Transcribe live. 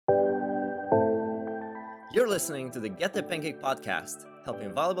listening to the Get the Pancake podcast,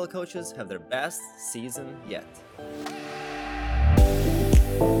 helping volleyball coaches have their best season yet.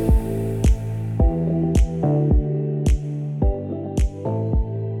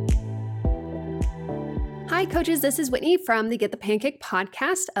 Hi, coaches. This is Whitney from the Get the Pancake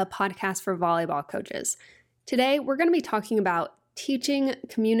podcast, a podcast for volleyball coaches. Today, we're going to be talking about teaching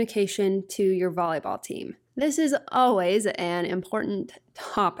communication to your volleyball team. This is always an important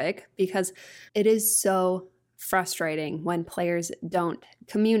topic because it is so frustrating when players don't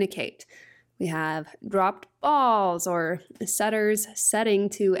communicate. We have dropped balls or setters setting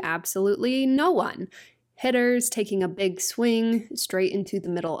to absolutely no one. Hitters taking a big swing straight into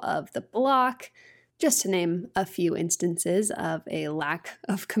the middle of the block, just to name a few instances of a lack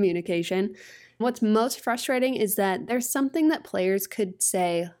of communication. What's most frustrating is that there's something that players could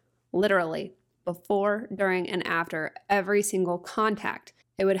say literally before, during, and after every single contact.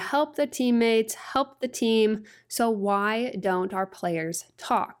 It would help the teammates, help the team, so why don't our players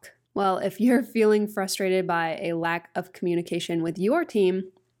talk? Well, if you're feeling frustrated by a lack of communication with your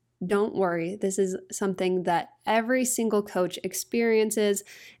team, don't worry. This is something that every single coach experiences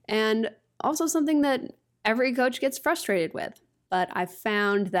and also something that every coach gets frustrated with. But I've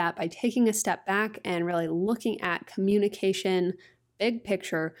found that by taking a step back and really looking at communication, big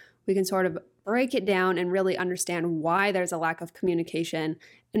picture, we can sort of break it down and really understand why there's a lack of communication.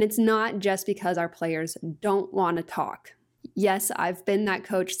 And it's not just because our players don't want to talk. Yes, I've been that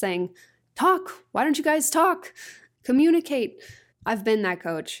coach saying, talk, why don't you guys talk? Communicate. I've been that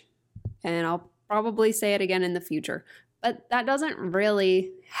coach, and I'll probably say it again in the future. But that doesn't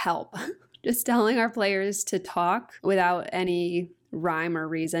really help. Just telling our players to talk without any rhyme or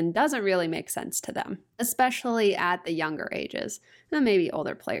reason doesn't really make sense to them, especially at the younger ages. And maybe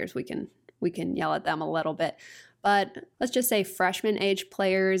older players, we can yell at them a little bit. But let's just say freshman age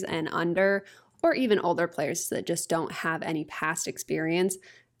players and under, or even older players that just don't have any past experience,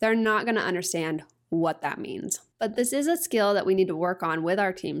 they're not going to understand what that means. But this is a skill that we need to work on with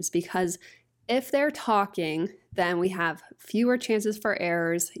our teams, because if they're talking, then we have fewer chances for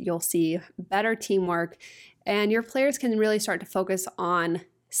errors, you'll see better teamwork, and your players can really start to focus on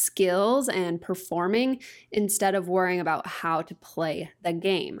skills and performing instead of worrying about how to play the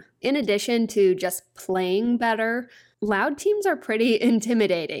game. In addition to just playing better, loud teams are pretty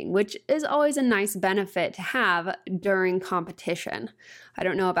intimidating, which is always a nice benefit to have during competition. I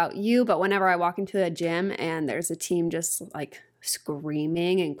don't know about you, but whenever I walk into a gym and there's a team just like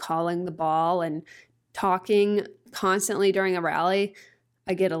screaming and calling the ball and talking constantly during a rally,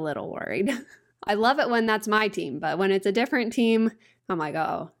 I get a little worried. I love it when that's my team, but when it's a different team, I'm like,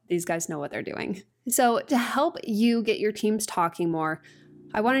 oh, these guys know what they're doing. So to help you get your teams talking more,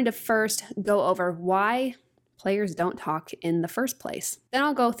 I wanted to first go over why players don't talk in the first place. Then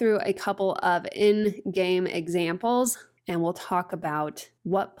I'll go through a couple of in-game examples, and we'll talk about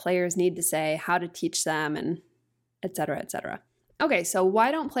what players need to say, how to teach them, and et cetera, et cetera. Okay, so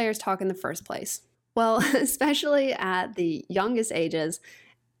why don't players talk in the first place? Well, especially at the youngest ages,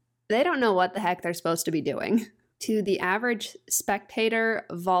 they don't know what the heck they're supposed to be doing. To the average spectator,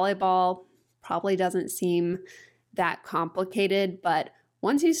 volleyball probably doesn't seem that complicated, but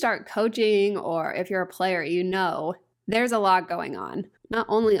once you start coaching, or if you're a player, you know there's a lot going on. Not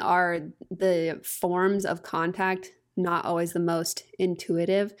only are the forms of contact not always the most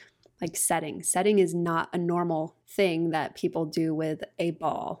intuitive, like setting. Setting is not a normal thing that people do with a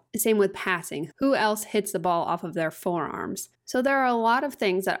ball. Same with passing. Who else hits the ball off of their forearms? So there are a lot of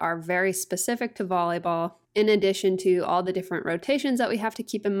things that are very specific to volleyball, in addition to all the different rotations that we have to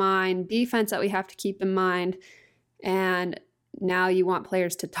keep in mind, defense that we have to keep in mind. And now you want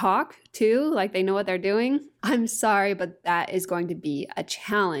players to talk too, like they know what they're doing? I'm sorry, but that is going to be a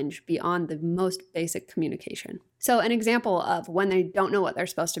challenge beyond the most basic communication. So an example of when they don't know what they're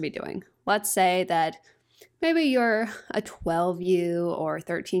supposed to be doing. Let's say that maybe you're a 12U or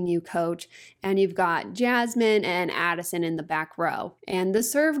 13U coach, and you've got Jasmine and Addison in the back row, and the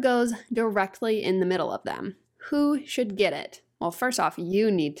serve goes directly in the middle of them. Who should get it? Well, first off,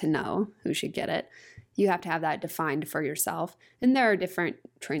 you need to know who should get it. You have to have that defined for yourself. And there are different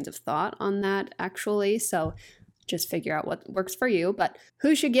trains of thought on that, actually. So just figure out what works for you. But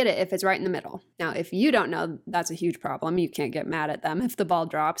who should get it if it's right in the middle? Now, if you don't know, that's a huge problem. You can't get mad at them if the ball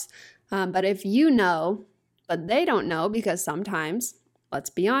drops. But if you know, but they don't know, because sometimes, let's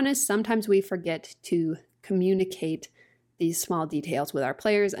be honest, sometimes we forget to communicate these small details with our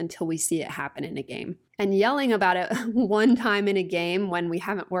players until we see it happen in a game. And yelling about it one time in a game when we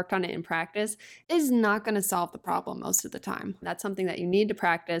haven't worked on it in practice is not going to solve the problem most of the time. That's something that you need to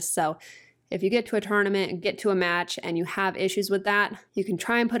practice. So if you get to a tournament, get to a match, and you have issues with that, you can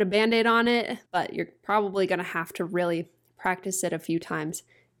try and put a Band-Aid on it, but you're probably going to have to really practice it a few times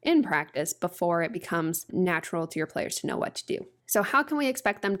in practice before it becomes natural to your players to know what to do. So how can we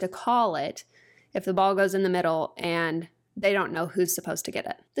expect them to call it if the ball goes in the middle and they don't know who's supposed to get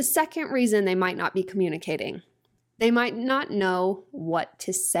it? The second reason they might not be communicating, they might not know what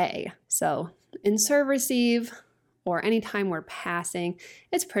to say. So in serve receive or anytime we're passing,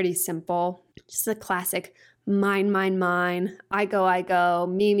 it's pretty simple. Just a classic mine, I go,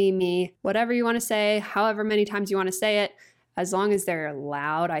 me, whatever you want to say, however many times you want to say it. As long as they're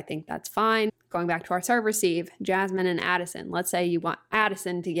loud, I think that's fine. Going back to our serve receive, Jasmine and Addison. Let's say you want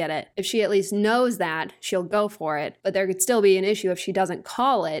Addison to get it. If she at least knows that, she'll go for it. But there could still be an issue if she doesn't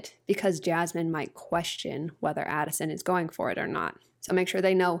call it because Jasmine might question whether Addison is going for it or not. So make sure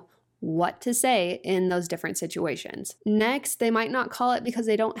they know what to say in those different situations. Next, they might not call it because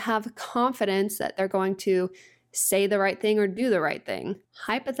they don't have confidence that they're going to say the right thing or do the right thing.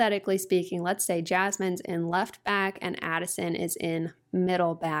 Hypothetically speaking, let's say Jasmine's in left back and Addison is in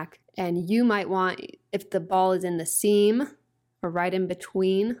middle back. And you might want, if the ball is in the seam or right in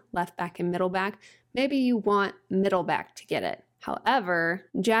between left back and middle back, maybe you want middle back to get it. However,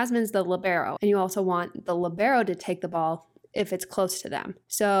 Jasmine's the libero, and you also want the libero to take the ball if it's close to them.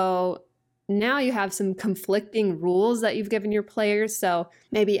 So now you have some conflicting rules that you've given your players. So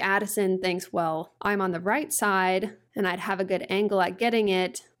maybe Addison thinks, well, I'm on the right side and I'd have a good angle at getting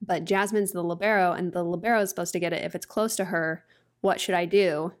it, but Jasmine's the libero and the libero is supposed to get it if it's close to her. What should I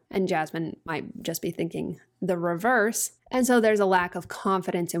do? And Jasmine might just be thinking the reverse. And so there's a lack of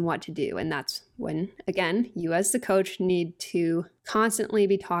confidence in what to do. And that's when, again, you as the coach need to constantly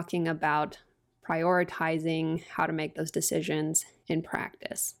be talking about prioritizing how to make those decisions in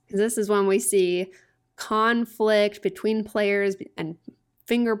practice. Because this is when we see conflict between players and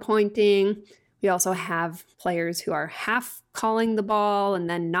finger pointing. We also have players who are half calling the ball and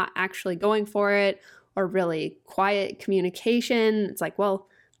then not actually going for it, or really quiet communication. It's like, well,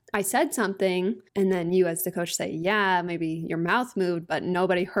 I said something, and then you as the coach say, yeah, maybe your mouth moved, but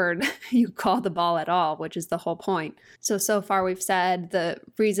nobody heard you call the ball at all, which is the whole point. So far we've said the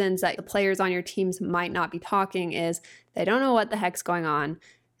reasons that the players on your teams might not be talking is they don't know what the heck's going on.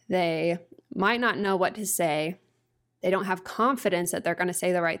 They might not know what to say. They don't have confidence that they're going to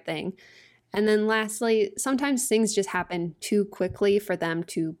say the right thing. And then lastly, sometimes things just happen too quickly for them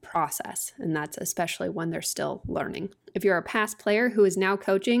to process, and that's especially when they're still learning. If you're a past player who is now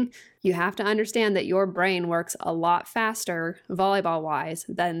coaching, you have to understand that your brain works a lot faster volleyball-wise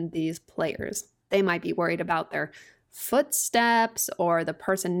than these players. They might be worried about their footsteps or the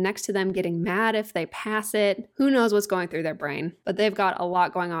person next to them getting mad if they pass it. Who knows what's going through their brain, but they've got a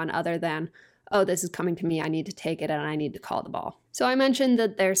lot going on other than, oh, this is coming to me, I need to take it and I need to call the ball. So I mentioned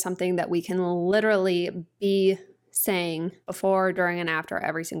that there's something that we can literally be saying before, during, and after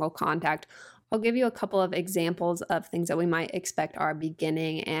every single contact. I'll give you a couple of examples of things that we might expect our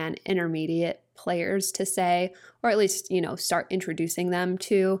beginning and intermediate players to say, or at least, start introducing them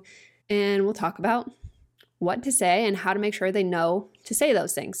to. And we'll talk about what to say and how to make sure they know to say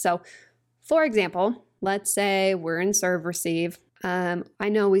those things. So, for example, let's say we're in serve receive. I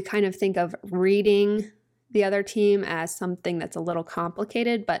know we kind of think of reading the other team as something that's a little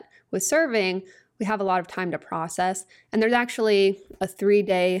complicated, but with serving, we have a lot of time to process. And there's actually a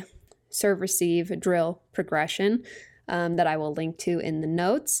 3-day serve receive drill progression that I will link to in the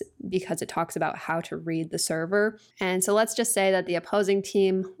notes because it talks about how to read the server. And so let's just say that the opposing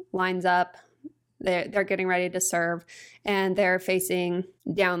team lines up, they're getting ready to serve, and they're facing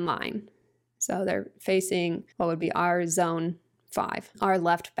down line. So they're facing what would be our zone 5, our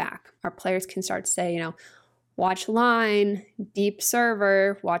left back. Our players can start to say, watch line, deep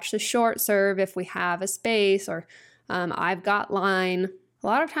server, watch the short serve if we have a space, or I've got line. A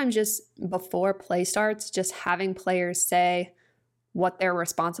lot of times just before play starts, just having players say what they're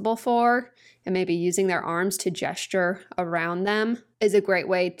responsible for and maybe using their arms to gesture around them is a great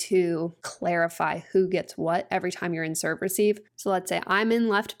way to clarify who gets what every time you're in serve receive. So let's say I'm in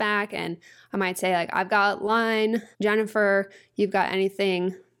left back and I might say I've got line, Jennifer, you've got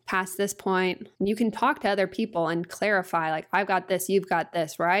anything past this point. You can talk to other people and clarify I've got this, you've got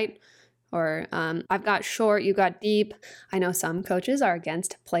this, right? Or I've got short, you got deep. I know some coaches are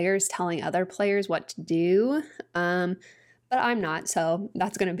against players telling other players what to do, but I'm not. So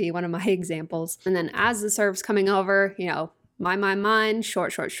that's going to be one of my examples. And then as the serve's coming over, mine,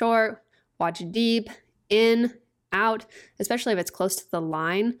 short, watch deep, in, out, especially if it's close to the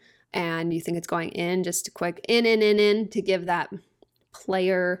line and you think it's going in, just a quick in to give that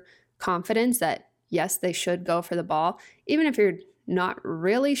player confidence that, yes, they should go for the ball. Even if you're not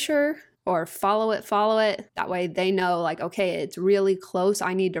really sure, or follow it. That way they know like, okay, it's really close.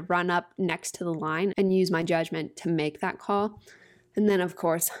 I need to run up next to the line and use my judgment to make that call. And then of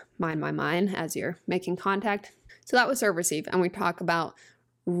course, mind my mind as you're making contact. So that was serve receive. And we talk about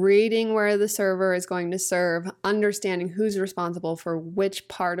reading where the server is going to serve, understanding who's responsible for which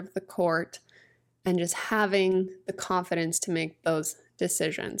part of the court, and just having the confidence to make those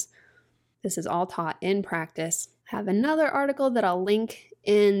decisions. This is all taught in practice. I have another article that I'll link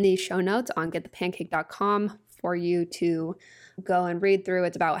in the show notes on getthepancake.com for you to go and read through.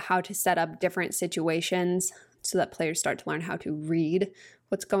 It's about how to set up different situations so that players start to learn how to read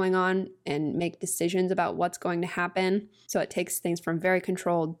what's going on and make decisions about what's going to happen. So it takes things from very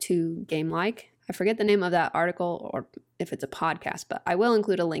controlled to game-like. I forget the name of that article or if it's a podcast, but I will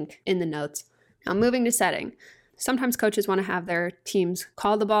include a link in the notes. Now, moving to setting. Sometimes coaches want to have their teams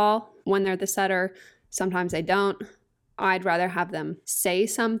call the ball when they're the setter. Sometimes they don't. I'd rather have them say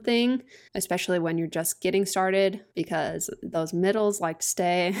something, especially when you're just getting started, because those middles like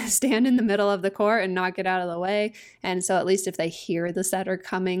stand in the middle of the court and not get out of the way. And so at least if they hear the setter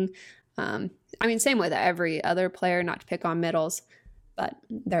coming, same with every other player, not to pick on middles, but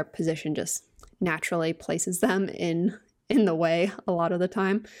their position just naturally places them in the way a lot of the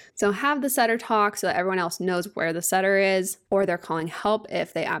time. So have the setter talk so that everyone else knows where the setter is, or they're calling help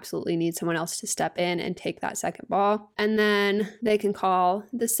if they absolutely need someone else to step in and take that second ball. And then they can call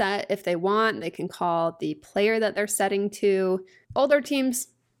the set if they want. They can call the player that they're setting to. Older teams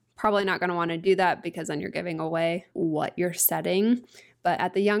probably not going to want to do that because then you're giving away what you're setting. But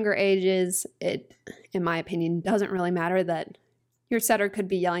at the younger ages, it, in my opinion, doesn't really matter that your setter could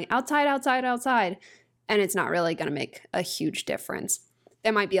be yelling outside, outside, outside, and it's not really going to make a huge difference.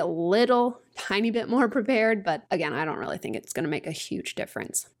 They might be a little tiny bit more prepared, but again, I don't really think it's going to make a huge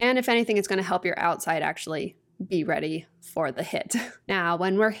difference. And if anything, it's going to help your outside actually be ready for the hit. Now,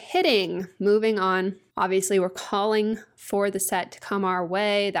 when we're hitting, moving on, obviously we're calling for the set to come our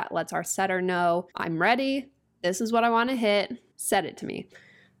way. That lets our setter know, I'm ready. This is what I want to hit. Set it to me.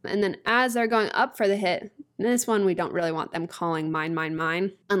 And then as they're going up for the hit, this one we don't really want them calling mine, mine,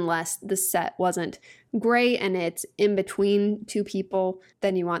 mine, unless the set wasn't great and it's in between two people.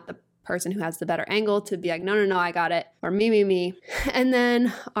 Then you want the person who has the better angle to be like, no, I got it, or me. And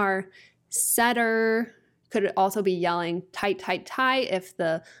then our setter could also be yelling tight if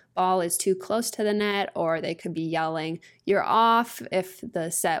the ball is too close to the net, or they could be yelling you're off if the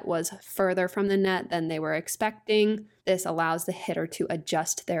set was further from the net than they were expecting. This allows the hitter to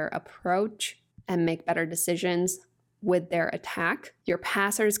adjust their approach and make better decisions with their attack. Your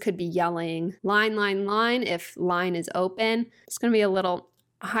passers could be yelling line if line is open. It's going to be a little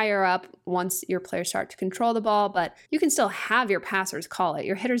higher up once your players start to control the ball, but you can still have your passers call it.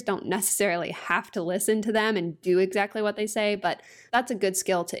 Your hitters don't necessarily have to listen to them and do exactly what they say, but that's a good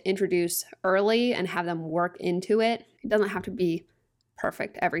skill to introduce early and have them work into it. It doesn't have to be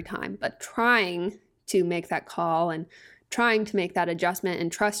perfect every time, but trying to make that call and trying to make that adjustment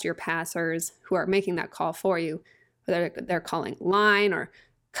and trust your passers who are making that call for you, whether they're calling line or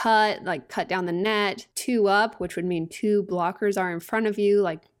cut down the net, 2 up, which would mean 2 blockers are in front of you,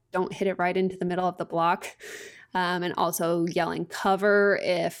 like don't hit it right into the middle of the block. And also yelling cover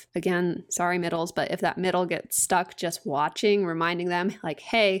if, again, sorry middles, but if that middle gets stuck just watching, reminding them like,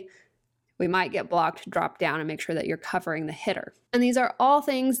 hey, we might get blocked, drop down and make sure that you're covering the hitter. And these are all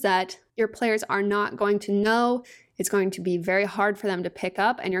things that your players are not going to know. It's going to be very hard for them to pick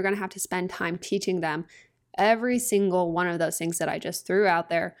up, and you're going to have to spend time teaching them every single one of those things that I just threw out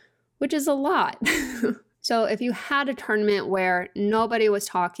there, which is a lot. So if you had a tournament where nobody was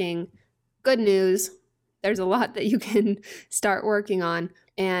talking, good news, there's a lot that you can start working on.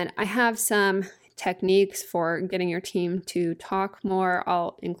 And I have some techniques for getting your team to talk more.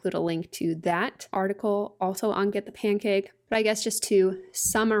 I'll include a link to that article also on Get the Pancake. But I guess just to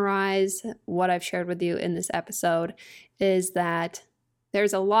summarize what I've shared with you in this episode is that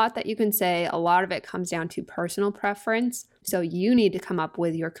there's a lot that you can say. A lot of it comes down to personal preference. So you need to come up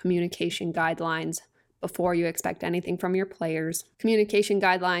with your communication guidelines before you expect anything from your players. Communication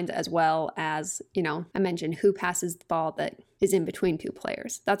guidelines as well as, I mentioned who passes the ball that is in between 2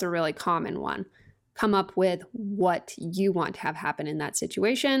 players. That's a really common one. Come up with what you want to have happen in that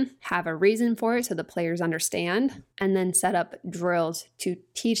situation, have a reason for it so the players understand, and then set up drills to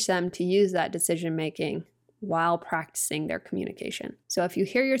teach them to use that decision making while practicing their communication. So if you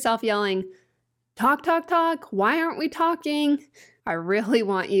hear yourself yelling, talk, why aren't we talking? I really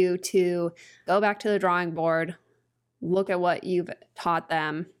want you to go back to the drawing board, look at what you've taught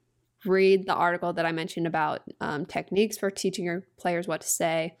them, read the article that I mentioned about techniques for teaching your players what to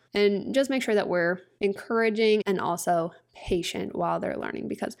say, and just make sure that we're encouraging and also patient while they're learning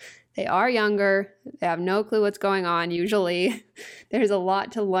because they are younger. They have no clue what's going on. Usually there's a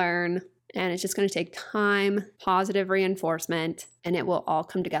lot to learn, and it's just going to take time, positive reinforcement, and it will all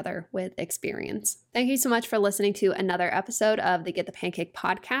come together with experience. Thank you so much for listening to another episode of the Get the Pancake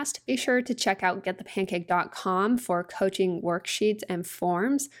podcast. Be sure to check out getthepancake.com for coaching worksheets and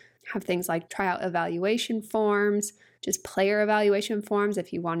forms. Have things like tryout evaluation forms, just player evaluation forms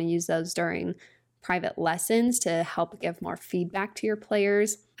if you want to use those during private lessons to help give more feedback to your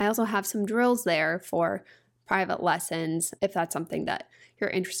players. I also have some drills there for private lessons. If that's something that you're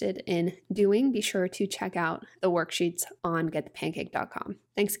interested in doing, be sure to check out the worksheets on getthepancake.com.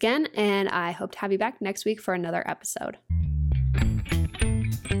 Thanks again, and I hope to have you back next week for another episode.